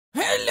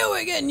Hello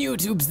again,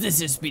 YouTubes,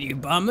 this is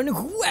BeenieBomb, and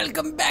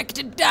welcome back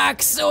to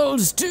Dark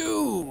Souls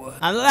 2!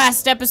 On the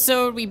last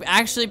episode, we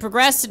actually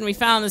progressed and we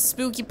found the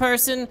spooky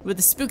person with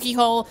the spooky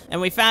hole, and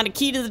we found a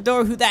key to the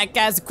door who that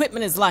guy's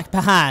equipment is locked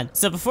behind.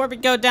 So before we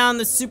go down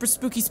the super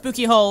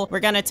spooky hole, we're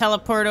gonna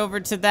teleport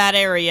over to that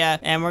area,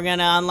 and we're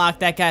gonna unlock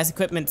that guy's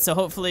equipment, so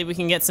hopefully we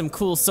can get some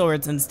cool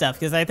swords and stuff,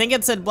 because I think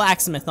it said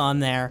blacksmith on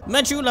there.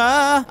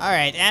 Majula!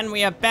 Alright, and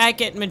we are back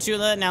at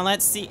Majula. Now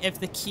let's see if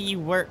the key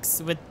works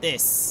with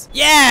this.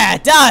 Yeah!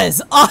 It does!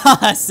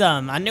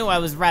 Awesome! I knew I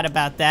was right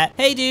about that.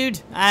 Hey dude,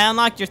 I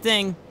unlocked your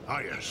thing. Ah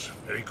yes,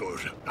 very good.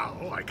 Now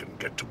I can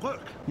get to work.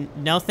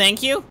 No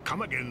thank you?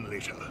 Come again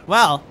later.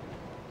 Well,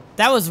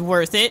 that was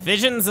worth it.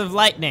 Visions of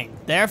lightning.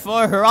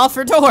 Therefore, hurrah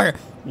for door.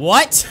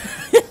 What?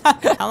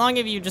 How long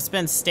have you just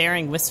been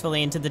staring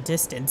wistfully into the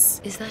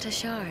distance? Is that a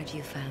shard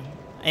you found?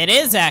 It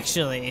is,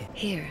 actually.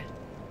 Here,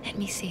 let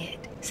me see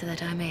it, so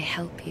that I may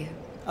help you.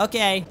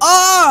 Okay.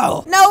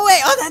 Oh! No way!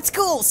 Oh, that's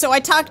cool! So I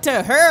talked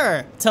to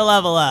her to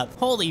level up.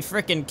 Holy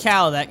frickin'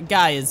 cow, that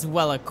guy is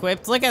well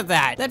equipped. Look at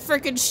that. That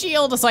frickin'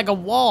 shield is like a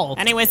wall.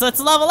 Anyways,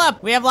 let's level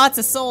up. We have lots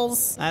of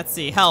souls. Let's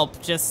see,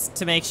 help, just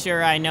to make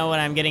sure I know what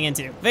I'm getting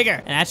into.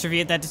 Vigor, an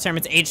attribute that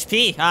determines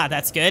HP. Ah,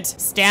 that's good.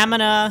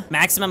 Stamina,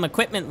 maximum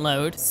equipment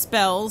load,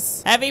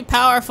 spells, heavy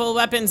powerful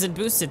weapons and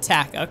boost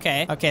attack.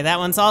 Okay. Okay, that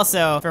one's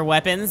also for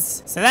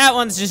weapons. So that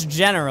one's just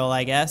general,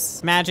 I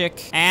guess.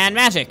 Magic and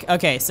magic.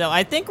 Okay, so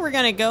I think we're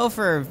gonna go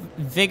for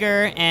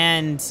vigor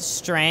and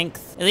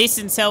strength, at least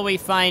until we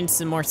find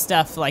some more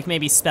stuff, like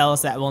maybe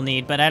spells that we'll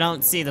need, but I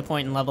don't see the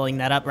point in leveling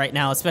that up right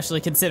now, especially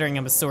considering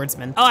I'm a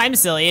swordsman. Oh, I'm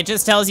silly. It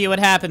just tells you what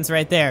happens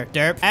right there.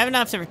 Derp. I have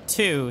enough for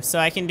 2, so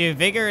I can do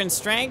vigor and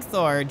strength,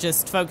 or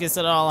just focus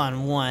it all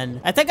on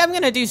 1. I think I'm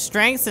gonna do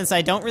strength since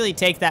I don't really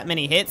take that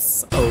many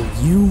hits.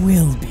 Oh, you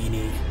will,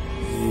 Beanie.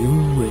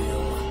 You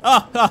will.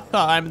 Oh,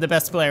 I'm the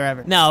best player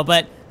ever. No,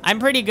 but I'm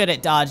pretty good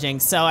at dodging,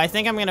 so I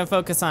think I'm gonna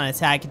focus on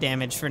attack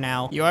damage for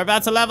now. You are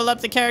about to level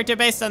up the character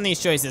based on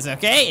these choices,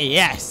 okay?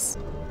 Yes.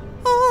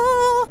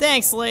 Oh,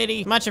 thanks,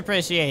 lady. Much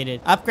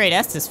appreciated. Upgrade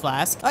Estus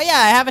Flask. Oh yeah,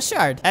 I have a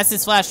shard.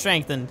 Estus Flask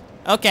strengthened.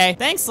 Okay,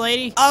 thanks,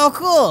 lady. Oh,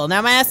 cool.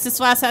 Now my Estus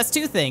Flask has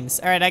 2 things.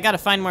 All right, I gotta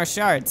find more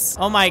shards.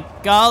 Oh my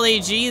golly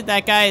gee,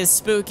 that guy is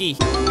spooky.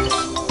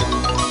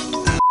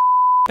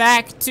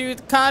 Back to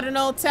the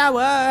Cardinal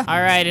Tower.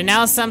 All right, and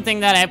now something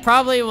that I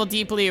probably will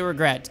deeply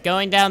regret.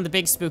 Going down the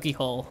big spooky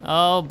hole.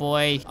 Oh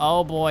boy,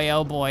 oh boy,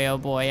 oh boy, oh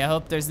boy. I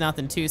hope there's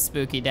nothing too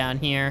spooky down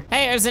here.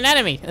 Hey, there's an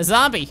enemy, a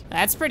zombie.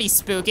 That's pretty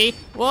spooky.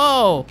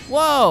 Whoa,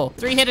 whoa,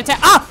 3-hit attack.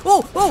 Ah,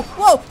 whoa, whoa,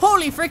 whoa,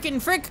 holy frickin'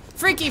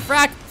 freaky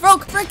frack,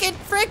 frickin'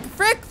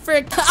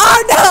 frick.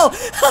 Oh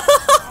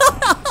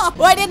no!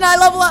 Why didn't I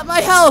level up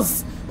my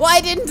health? Why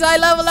didn't I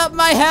level up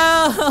my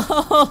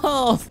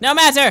health? No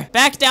matter,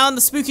 back down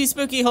the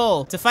spooky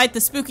hole to fight the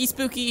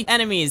spooky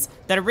enemies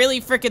that are really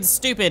freaking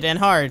stupid and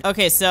hard.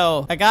 Okay,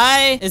 so a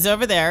guy is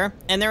over there,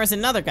 and there was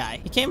another guy.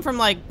 He came from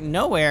like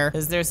nowhere,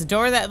 because there's a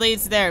door that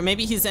leads there.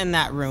 Maybe he's in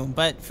that room,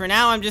 but for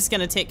now, I'm just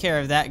gonna take care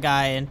of that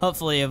guy and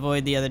hopefully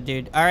avoid the other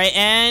dude. All right,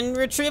 and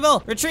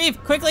retrieval,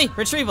 retrieve, quickly,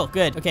 retrieval,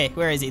 good. Okay,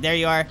 where is he? There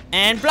you are,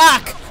 and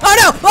block. Oh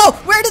no,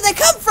 oh, where did they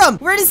come from?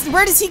 Where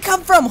does he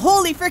come from?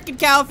 Holy frickin'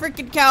 cow,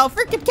 frickin' cow.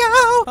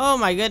 Oh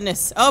my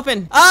goodness,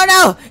 open. Oh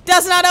no,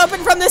 does not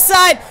open from this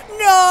side.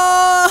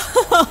 No!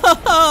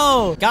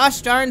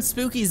 Gosh darn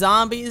spooky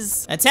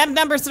zombies. Attempt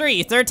number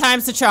 3, 3rd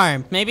time's the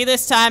charm. Maybe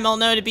this time I'll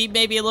know to be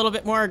maybe a little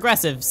bit more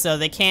aggressive so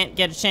they can't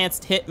get a chance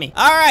to hit me.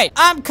 All right,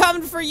 I'm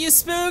coming for you,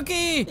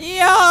 spooky.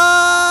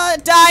 Yeah,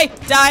 die,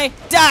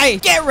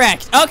 get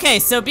wrecked. Okay,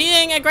 so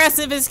being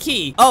aggressive is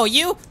key. Oh,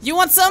 you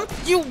want some?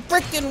 You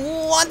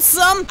freaking want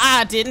some?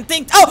 I didn't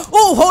think,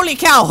 oh, holy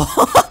cow.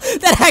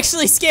 That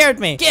actually scared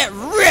me. Get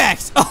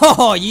wrecked.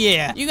 Oh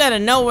yeah, you gotta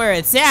know where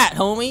it's at,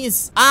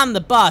 homies. I'm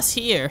the boss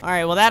here. All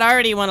right, well that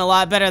already went a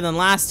lot better than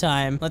last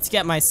time. Let's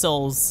get my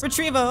souls.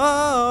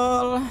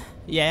 Retrieval.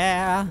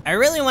 Yeah. I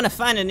really want to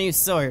find a new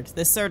sword.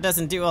 This sword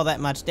doesn't do all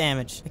that much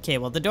damage. Okay,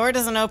 well the door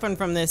doesn't open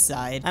from this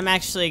side. I'm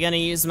actually gonna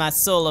use my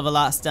soul of a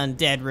lost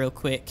undead real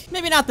quick.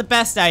 Maybe not the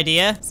best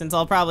idea, since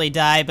I'll probably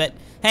die, but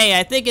hey,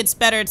 I think it's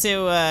better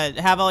to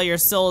have all your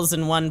souls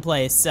in one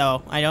place,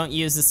 so I don't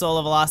use the soul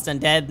of a lost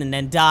undead and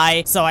then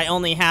die, so I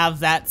only have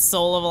that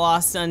soul of a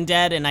lost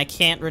undead and I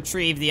can't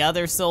retrieve the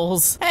other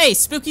souls. Hey,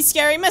 spooky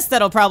scary mist,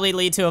 that'll probably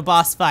lead to a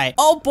boss fight.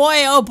 Oh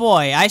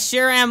boy, I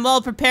sure am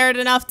well prepared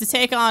enough to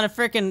take on a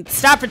frickin',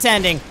 stop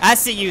pretending, I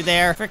see you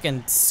there,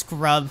 frickin'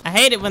 scrub. I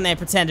hate it when they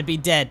pretend to be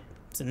dead.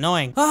 It's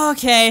annoying.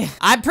 Okay,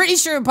 I'm pretty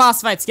sure a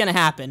boss fight's gonna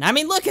happen. I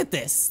mean, look at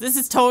this. This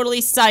is totally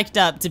psyched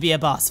up to be a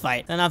boss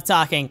fight. Enough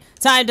talking.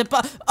 Time to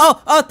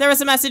oh, there was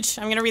a message.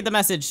 I'm gonna read the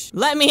message.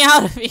 Let me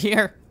out of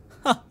here.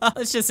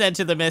 Let's just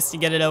enter the mist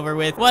and get it over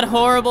with. What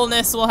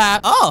horribleness will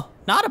happen? Oh,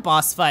 not a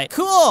boss fight.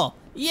 Cool.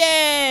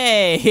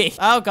 Yay!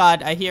 Oh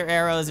god, I hear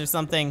arrows or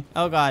something.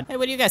 Oh god. Hey,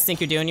 what do you guys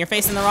think you're doing? You're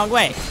facing the wrong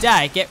way.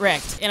 Die, get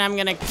wrecked. And I'm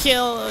gonna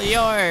kill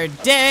your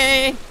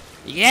day.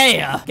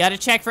 Yeah! Gotta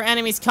check for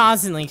enemies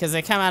constantly because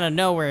they come out of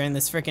nowhere in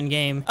this freaking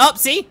game. Oh,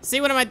 see? See,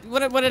 what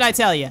did I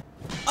tell you?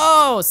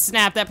 Oh,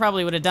 snap, that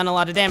probably would have done a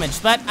lot of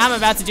damage, but I'm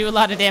about to do a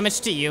lot of damage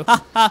to you.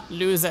 Ha ha,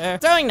 loser.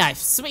 Throwing knife,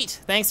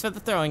 sweet. Thanks for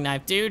the throwing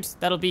knife, dude.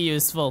 That'll be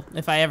useful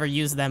if I ever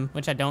use them,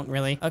 which I don't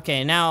really.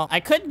 Okay, now I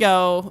could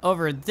go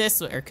over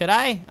this way, or could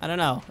I? I don't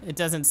know. It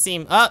doesn't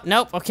seem, oh,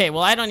 nope. Okay,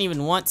 well, I don't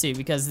even want to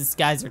because these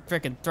guys are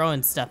freaking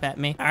throwing stuff at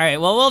me. All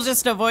right, well, we'll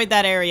just avoid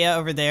that area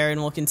over there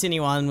and we'll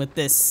continue on with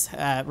this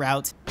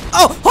route.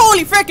 Oh,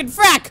 holy frickin'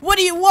 frack! What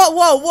do you,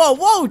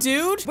 whoa,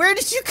 dude! Where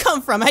did you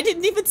come from? I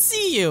didn't even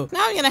see you.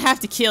 Now I'm gonna have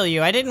to kill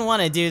you. I didn't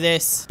want to do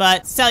this,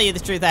 but to tell you the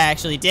truth, I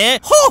actually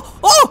did.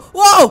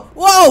 Oh,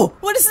 whoa!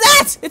 What is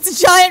that? It's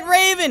a giant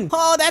raven.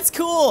 Oh, that's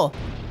cool.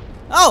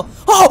 Oh,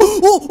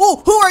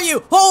 who are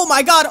you? Oh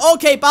my god,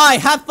 okay, bye.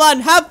 Have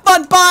fun,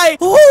 bye.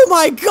 Oh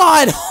my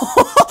god.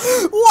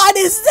 What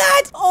is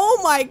that? Oh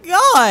my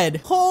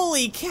god.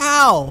 Holy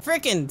cow.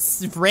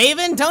 Frickin'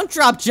 Raven, don't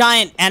drop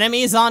giant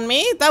enemies on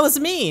me. That was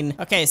mean.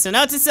 Okay, so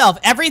note to self,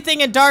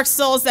 everything in Dark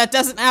Souls that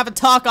doesn't have a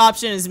talk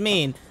option is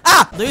mean.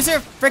 Ah, loser,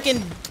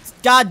 frickin'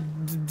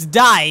 god,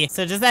 die.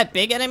 So does that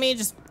big enemy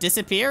just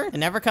disappear and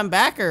never come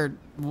back, or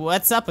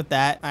what's up with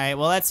that? All right,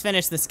 well, let's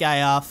finish this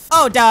guy off.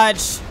 Oh,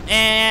 dodge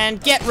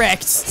and get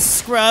wrecked,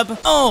 scrub.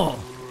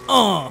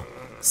 Oh,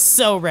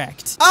 so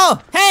wrecked.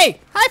 Oh, hey,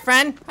 hi,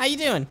 friend. How you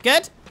doing?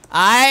 Good?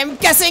 I'm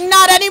guessing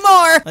not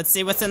anymore. Let's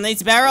see what's in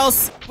these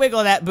barrels.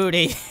 Wiggle that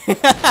booty.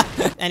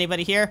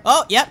 Anybody here?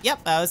 Oh, yep,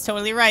 I was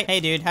totally right. Hey,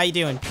 dude, how you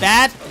doing?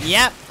 Bad?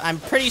 Yep, I'm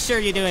pretty sure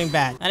you're doing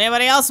bad.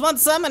 Anybody else want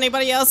some?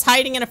 Anybody else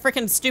hiding in a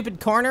freaking stupid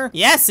corner?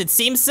 Yes, it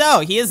seems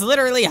so. He is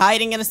literally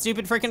hiding in a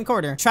stupid freaking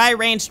corner. Try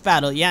ranged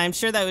battle. Yeah, I'm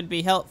sure that would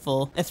be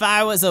helpful. If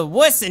I was a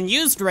wuss and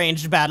used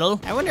ranged battle,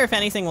 I wonder if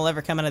anything will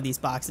ever come out of these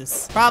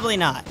boxes. Probably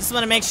not. Just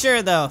want to make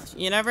sure, though.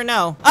 You never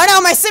know. Oh,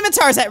 no, my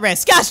scimitar's at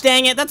risk. Gosh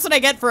dang it. That's what I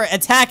get for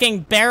attacking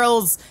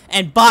barrels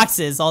and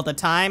boxes all the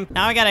time.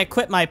 Now I gotta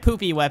equip my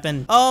poopy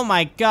weapon. Oh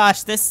my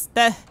gosh, this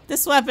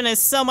weapon is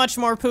so much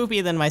more poopy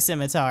than my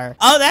scimitar.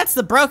 Oh, that's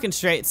the broken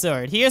straight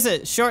sword. Here's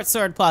a short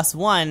sword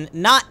 +1.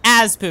 Not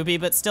as poopy,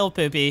 but still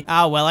poopy.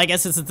 Oh, well, I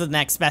guess this is the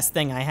next best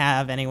thing I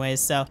have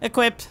anyways, so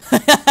equipped.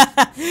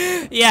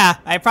 Yeah,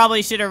 I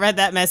probably should have read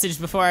that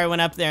message before I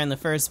went up there in the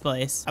first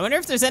place. I wonder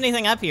if there's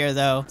anything up here,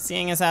 though,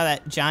 seeing as how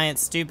that giant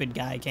stupid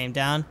guy came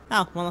down.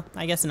 Oh, well,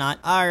 I guess not.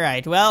 All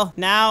right, well,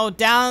 now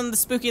down the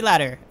spooky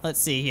ladder.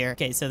 Let's see here.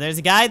 Okay, so there's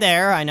a guy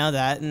there, I know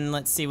that, and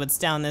let's see what's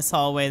down this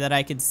hallway that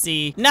I could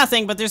see.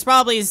 Nothing, but there's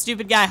probably a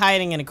stupid guy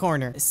hiding in a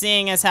corner,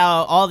 seeing as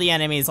how all the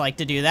enemies like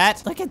to do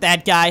that. Look at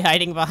that guy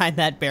hiding behind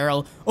that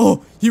barrel.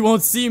 Oh, he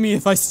won't see me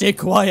if I stay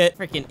quiet.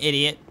 Freaking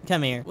idiot.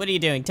 Come here. What are you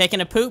doing?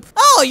 Taking a poop?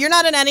 Oh, you're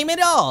not an enemy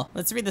at all.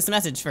 Let's read this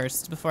message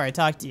first before I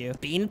talk to you.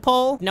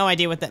 Beanpole? No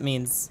idea what that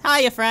means.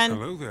 Hiya, friend.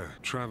 Hello there.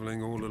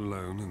 Traveling all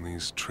alone in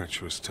these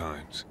treacherous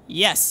times.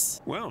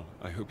 Yes. Well,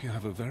 I hope you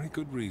have a very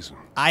good reason.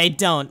 I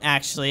don't,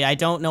 actually. I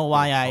don't know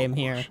why I am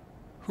here.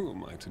 Who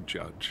am I to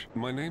judge?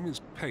 My name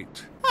is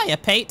Pate. Hiya,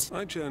 Pate.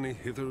 I journey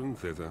hither and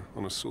thither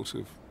on a sort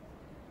of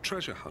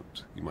treasure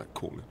hunt, you might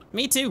call it.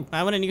 Me too.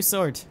 I want a new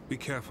sword. Be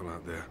careful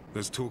out there.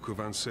 There's talk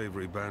of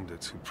unsavory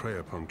bandits who prey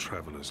upon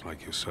travelers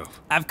like yourself.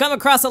 I've come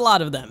across a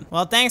lot of them.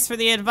 Well, thanks for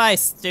the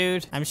advice,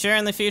 dude. I'm sure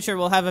in the future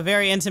we'll have a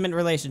very intimate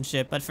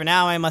relationship, but for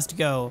now I must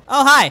go.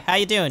 Oh, hi. How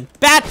you doing?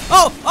 Bad.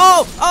 Oh!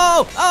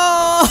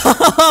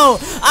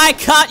 I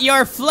caught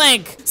your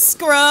flank.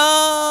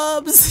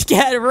 Scrubs,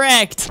 get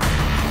wrecked.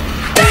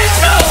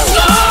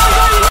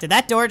 Did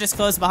that door just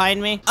close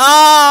behind me?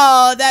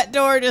 Oh, that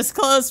door just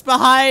closed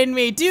behind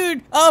me.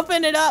 Dude,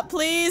 open it up,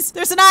 please.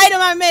 There's an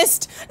item I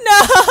missed. No!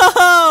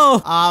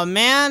 Oh,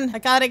 man. I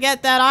gotta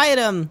get that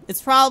item.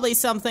 It's probably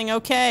something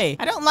okay.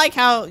 I don't like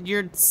how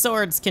your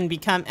swords can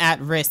become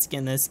at risk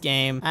in this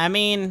game. I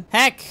mean,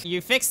 heck, you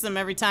fix them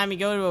every time you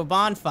go to a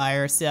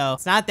bonfire, so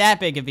it's not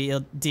that big of a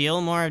deal,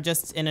 more of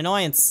just an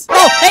annoyance.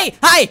 Oh, hey,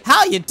 hi,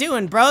 how you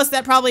doing, bros?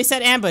 That probably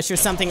said ambush or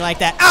something like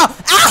that. Ow,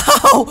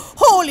 ow,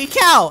 holy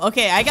cow.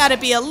 Okay, I gotta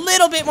be a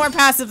little bit more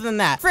passive than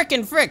that.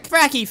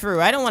 Fracky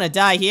through. I don't want to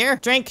die here.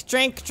 Drink.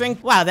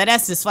 Wow, that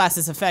Estus flask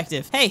is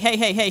effective. Hey.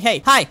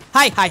 Hi.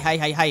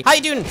 How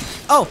you doing?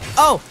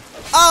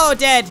 Oh,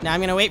 dead. Now I'm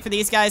gonna wait for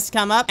these guys to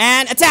come up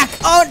and attack.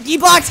 Oh, he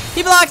blocked.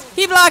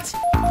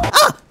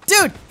 Ah,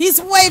 dude,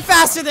 he's way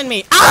faster than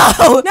me.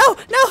 Ow, no.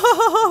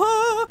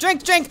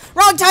 Drink.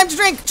 Wrong time to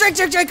drink.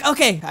 Drink.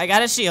 Okay, I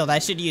got a shield. I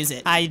should use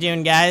it. How you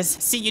doing, guys?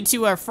 See, you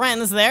two are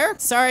friends there.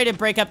 Sorry to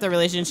break up the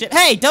relationship.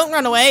 Hey, don't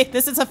run away.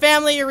 This is a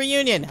family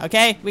reunion,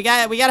 okay? We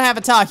gotta have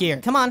a talk here.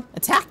 Come on,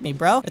 attack me,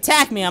 bro.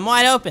 Attack me. I'm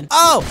wide open.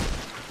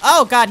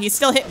 Oh god, he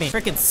still hit me.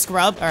 Frickin'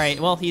 scrub. All right,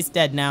 well, he's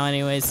dead now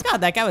anyways. God,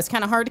 that guy was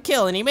kind of hard to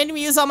kill, and he made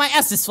me use all my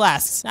Estus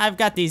flasks. I've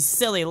got these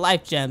silly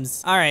life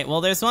gems. All right,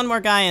 well, there's one more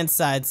guy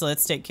inside, so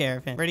let's take care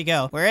of him. Where'd he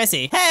go? Where is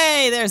he?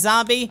 Hey there,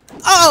 zombie.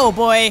 Oh,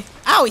 boy.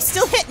 Ow, he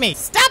still hit me.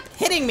 Stop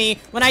hitting me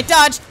when I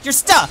dodge your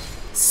stuff.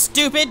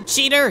 Stupid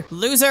cheater,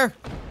 loser.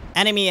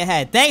 Enemy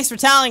ahead. Thanks for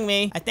telling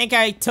me. I think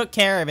I took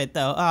care of it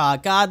though. Oh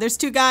god, there's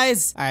two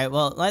guys. All right,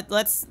 well,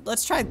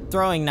 let's try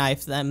throwing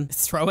knife them.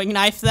 Throwing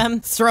knife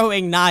them?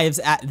 Throwing knives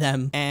at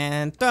them.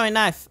 And throwing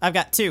knife. I've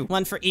got two.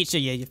 One for each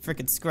of you, you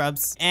freaking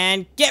scrubs.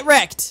 And get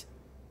wrecked.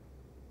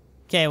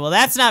 Okay, well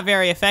that's not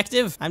very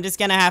effective. I'm just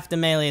gonna have to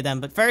melee them.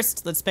 But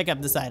first, let's pick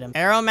up this item.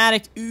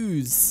 Aromatic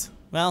ooze.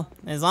 Well,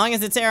 as long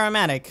as it's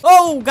aromatic.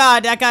 Oh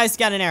god, that guy's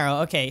got an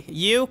arrow. Okay,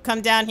 you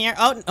come down here.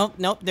 Oh, nope,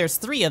 nope, there's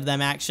 3 of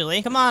them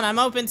actually. Come on, I'm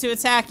open to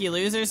attack you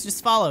losers.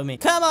 Just follow me.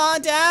 Come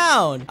on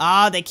down.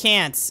 Ah, they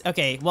can't.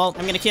 Okay, well,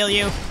 I'm gonna kill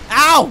you.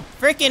 Ow!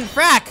 Frickin'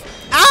 frack.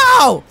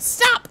 Ow!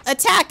 Stop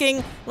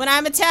attacking when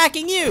I'm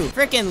attacking you.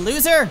 Frickin'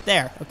 loser.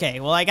 There. Okay,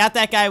 well, I got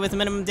that guy with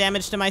minimum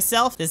damage to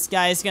myself. This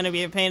guy is gonna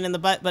be a pain in the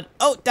butt, but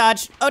oh,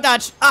 dodge. Oh,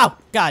 dodge. Oh,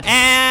 god.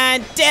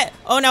 And dead.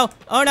 Oh no.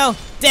 Oh no.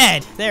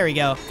 Dead. There we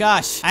go.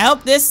 Gosh. I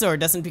hope this sword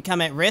doesn't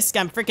become at risk.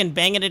 I'm freaking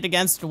banging it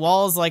against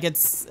walls like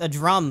it's a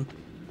drum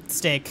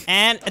stick.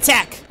 And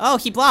attack. Oh,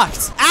 he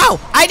blocked. Ow!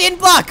 I didn't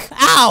block.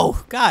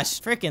 Ow!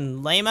 Gosh,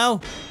 freaking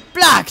lame-o.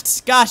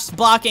 Blocked. Gosh,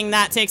 blocking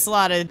that takes a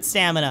lot of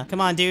stamina.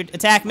 Come on, dude.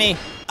 Attack me.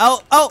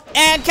 Oh, oh,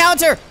 and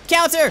counter.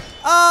 Counter.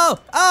 Oh,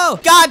 oh.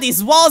 God,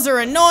 these walls are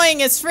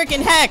annoying as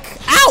freaking heck.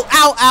 Ow,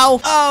 ow,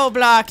 ow. Oh,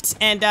 blocked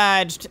and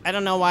dodged. I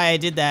don't know why I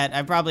did that.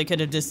 I probably could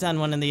have just done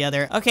one and the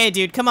other. Okay,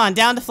 dude, come on.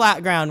 Down to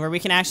flat ground where we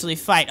can actually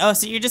fight. Oh,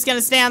 so you're just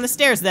gonna stay on the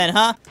stairs then,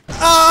 huh?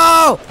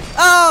 Oh,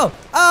 oh,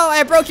 oh,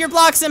 I broke your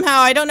block somehow.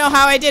 I don't know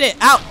how I did it.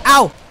 Ow,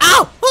 ow.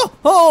 Ow! Oh,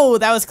 oh,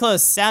 that was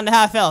close. Down to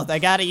half health. I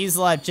gotta use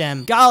the life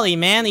gem. Golly,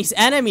 man, these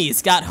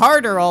enemies got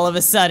harder all of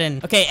a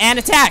sudden. Okay, and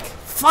attack.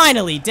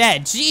 Finally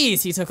dead.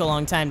 Jeez, he took a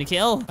long time to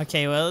kill.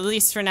 Okay, well, at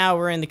least for now,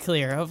 we're in the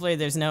clear. Hopefully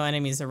there's no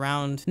enemies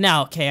around.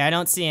 No, okay, I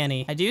don't see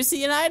any. I do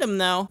see an item,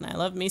 though. I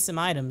love me some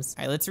items.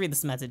 All right, let's read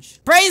this message.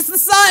 Praise the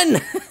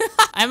sun!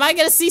 Am I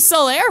gonna see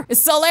Solaire?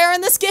 Is Solaire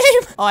in this game?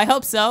 Oh, I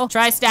hope so.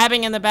 Try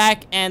stabbing in the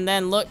back and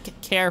then look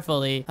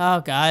carefully.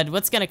 Oh, God,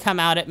 what's gonna come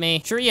out at me?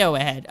 Trio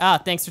ahead. Oh,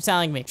 thanks for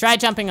telling me. Try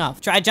jumping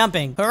off. Try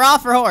jumping. Hurrah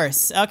for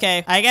horse.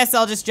 Okay, I guess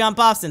I'll just jump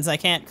off since I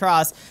can't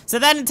cross. So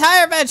that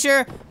entire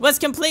adventure was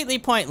completely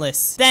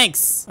pointless.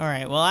 Thanks. All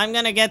right, well, I'm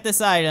gonna get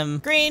this item.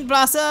 Green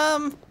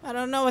blossom. I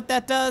don't know what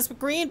that does, but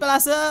green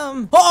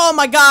blossom. Oh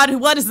my god,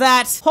 what is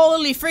that?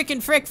 Holy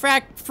freaking frick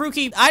frack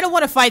frooky. I don't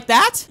want to fight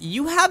that.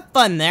 You have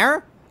fun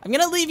there. I'm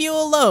gonna leave you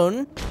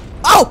alone.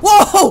 Oh,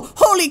 whoa,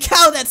 holy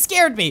cow, that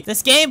scared me.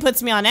 This game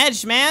puts me on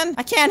edge, man.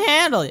 I can't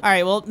handle it. All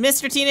right, well,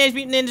 Mr. Teenage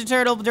Mutant Ninja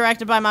Turtle,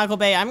 directed by Michael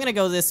Bay. I'm gonna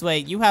go this way.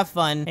 You have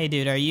fun. Hey,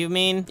 dude, are you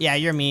mean? Yeah,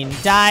 you're mean.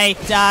 Die,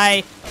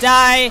 die,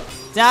 die,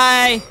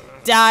 die,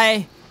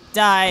 die.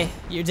 Die.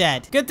 You're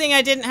dead. Good thing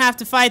I didn't have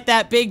to fight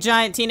that big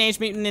giant Teenage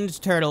Mutant Ninja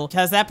Turtle,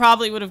 because that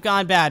probably would have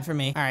gone bad for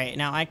me. All right,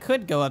 now I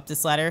could go up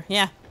this ladder.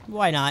 Yeah.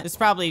 Why not? It's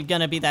probably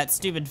gonna be that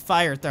stupid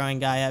fire throwing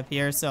guy up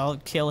here, so I'll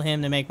kill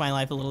him to make my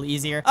life a little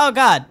easier. Oh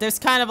god, there's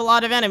kind of a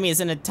lot of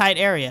enemies in a tight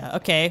area.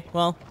 Okay,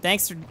 well,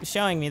 thanks for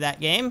showing me that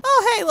game.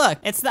 Oh, hey, look,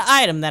 it's the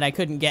item that I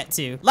couldn't get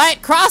to.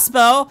 Light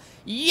crossbow?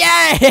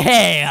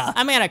 Yeah!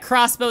 I'm gonna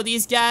crossbow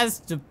these guys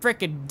to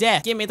frickin'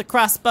 death. Give me the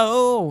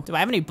crossbow. Do I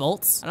have any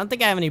bolts? I don't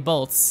think I have any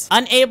bolts.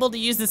 Unable to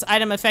use this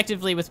item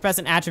effectively with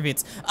present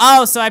attributes.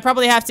 Oh, so I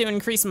probably have to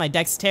increase my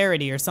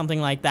dexterity or something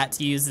like that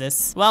to use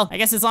this. Well, I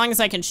guess as long as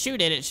I can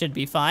shoot it, it should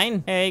be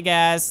fine. Hey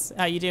guys,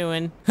 how you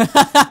doing?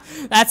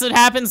 That's what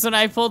happens when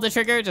I pull the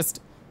trigger, just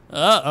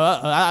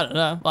I don't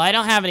know. Well, I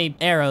don't have any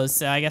arrows,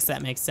 so I guess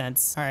that makes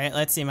sense. All right,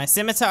 let's see. My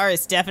scimitar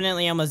is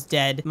definitely almost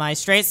dead. My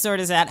straight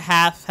sword is at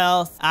half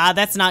health. Ah,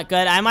 that's not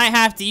good. I might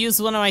have to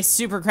use one of my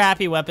super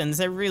crappy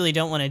weapons. I really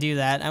don't want to do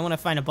that. I want to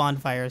find a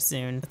bonfire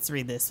soon. Let's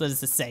read this. What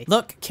does this say?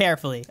 Look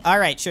carefully. All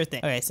right, sure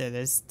thing. Okay, so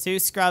there's 2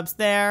 scrubs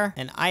there.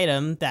 An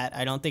item that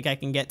I don't think I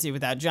can get to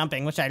without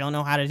jumping, which I don't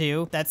know how to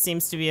do. That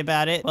seems to be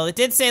about it. Well, it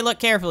did say look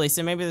carefully,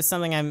 so maybe there's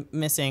something I'm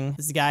missing.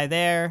 This guy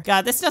there.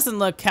 God, this doesn't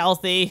look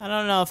healthy. I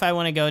don't know if I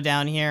want to go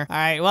down here. All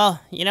right,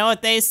 well, you know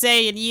what they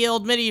say in ye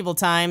old medieval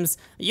times.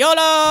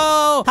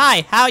 YOLO!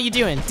 Hi, how you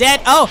doing?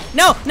 Dead? Oh,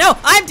 no,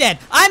 I'm dead.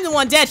 I'm the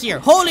one dead here.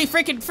 Holy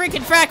frickin'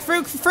 frack,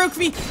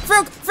 frickity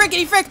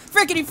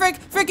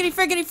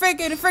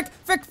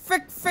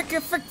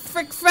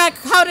frack.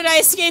 How did I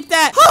escape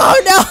that?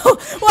 Oh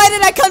no! Why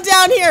did I come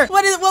down here?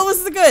 What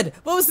was the good?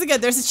 What was the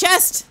good? There's a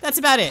chest. That's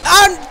about it.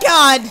 Oh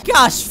god!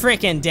 Gosh,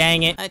 frickin'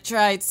 dang it. I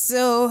tried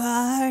so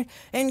hard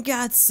and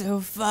got so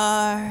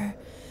far.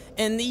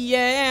 In the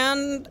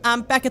end,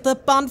 I'm back at the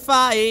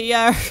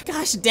bonfire.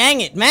 Gosh dang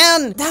it,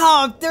 man.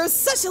 Oh, there's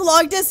such a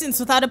long distance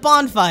without a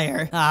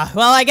bonfire.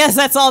 Well, I guess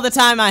that's all the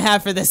time I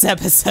have for this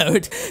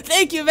episode.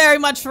 Thank you very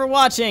much for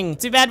watching.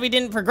 Too bad we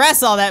didn't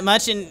progress all that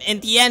much, and in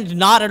the end,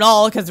 not at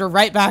all, because we're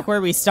right back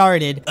where we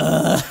started.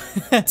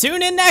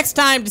 Tune in next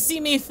time to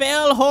see me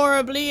fail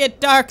horribly at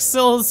Dark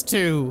Souls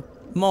 2.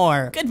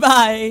 More.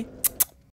 Goodbye.